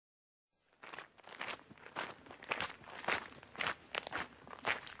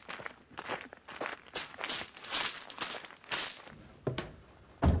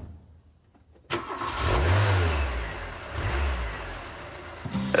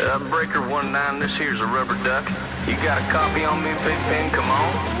Breaker 19, this here's a rubber duck. You got a copy on me, Pigpen? Come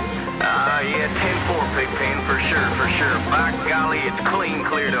on. Yeah, 10-4, Pigpen, for sure, for sure. By golly, it's clean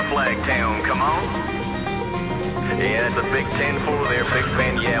clear to Flagtown. Come on. Yeah, it's a big 10-4 there,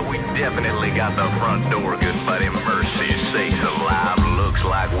 Pigpen. Yeah, we definitely got the front door, good buddy. Mercy sakes alive. Looks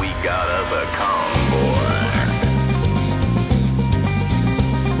like we got us a convoy.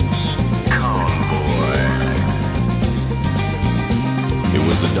 It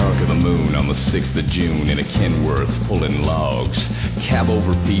was the dark of the moon on the 6th of June in a Kenworth pulling logs. Cab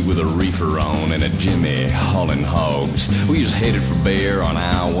over Pete with a reefer on and a Jimmy hauling hogs. We was headed for Bear on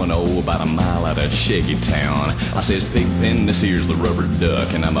I-10 about a mile out of Shaky Town. I says, Pigpen, this here's the rubber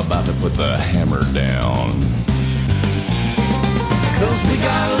duck and I'm about to put the hammer down. Cause we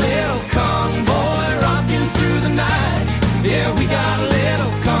got a little convoy rocking through the night. Yeah, we got a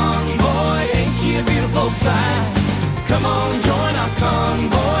little convoy, ain't she a beautiful sight? Come on, join our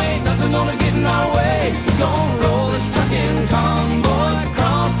convoy, ain't nothing gonna get in our way. We're gonna roll this trucking convoy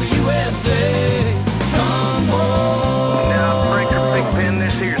across the USA. Convoy. Now, Breaker, Pigpen,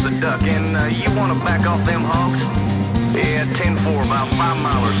 this here's the duck, and you wanna back off them hogs? Yeah, 10-4, about 5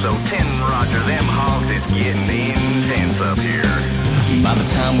 mile or so. 10 Roger, them hogs is getting intense up here. By the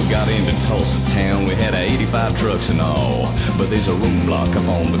time we got into Tulsa town, we had 85 trucks and all. But there's a roadblock up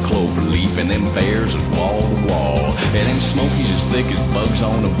on the Cloverleaf, and them bears is wall to wall. And them smokies as thick as bugs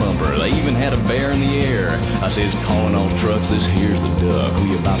on a bumper. They even had a bear in the air. I says, calling all trucks, this here's the duck.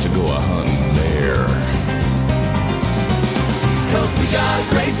 We about to go a-hunting bear. Cause we got a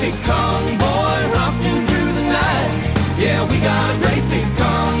great big convoy rocking through the night. Yeah, we got a great big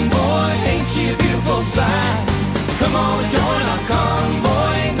convoy, ain't she a beautiful sight? Come on and join our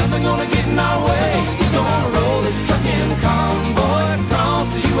convoy, ain't nothing gonna get in our way. We're gonna roll this trucking convoy across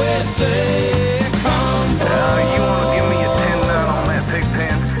the USA. Convoy. You wanna give me a 10-9 on that,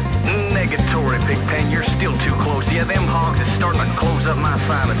 Pigpen? Negatory, Pigpen, you're still too close. Yeah, them hogs is starting to close up my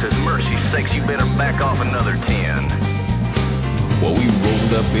sinuses. Mercy sakes, you better back off another 10. Well, we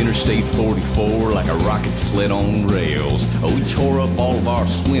rolled up Interstate 44 like a rocket sled on rails. We tore up all of our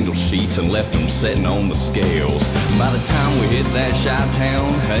swindle sheets and left them setting on the scales. By the time we hit that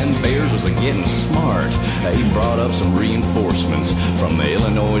Chi-Town, them bears was a-getting smart. He brought up some reinforcements from the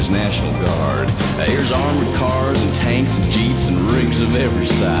Illinois National Guard. There's armored cars and tanks and jeeps and rigs of every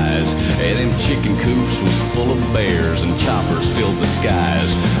size. And them chicken coops was full of bears and choppers filled the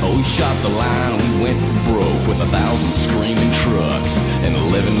skies. We shot the line and we went for broke with 1,000 screaming trucks and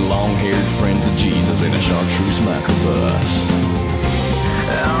 11 long-haired friends of Jesus in a chartreuse microbus.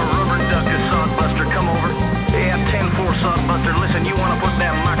 Rubber duck is Sodbuster, come over. Yeah, 10-4 Sodbuster, listen, you wanna put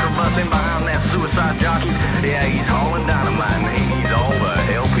that microbus in behind that suicide jockey? Yeah, he's hauling dynamite and he's all the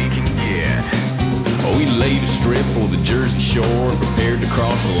help he can get. We laid a strip for the Jersey Shore and prepared to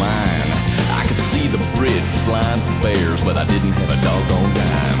cross the line. I could see the bridge was lined with bears, but I didn't have a doggone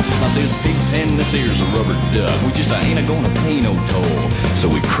dime. I says, Pigpen, this here's a rubber duck. We just ain't a-gonna pay no toll. So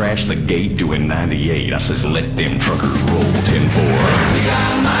we crashed the gate doing 98. I says, let them truckers roll 10-4. We got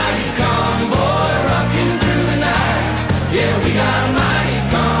a mighty convoy rocking through the night. Yeah, we got a mighty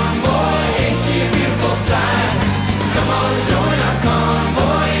convoy, ain't she a beautiful sight? Come on and join our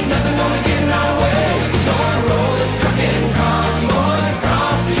convoy, ain't nothing gonna get in our way. We're gonna roll this trucking convoy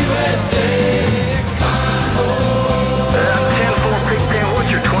across the USA. Convoy. 10-4 Pigpen,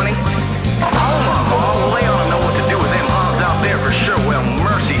 what's your 20? Oh my ball, Leon know what to do with them hogs out there for sure. Well,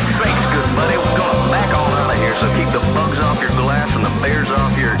 mercy sakes, good buddy, we're gonna back on out of here, so keep the bugs off your glass and the bears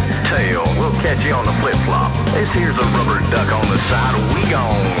off your tail. We'll catch you on the flip-flop. This here's a rubber duck on the side. We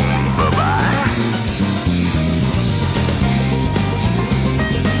gone. Bye-bye.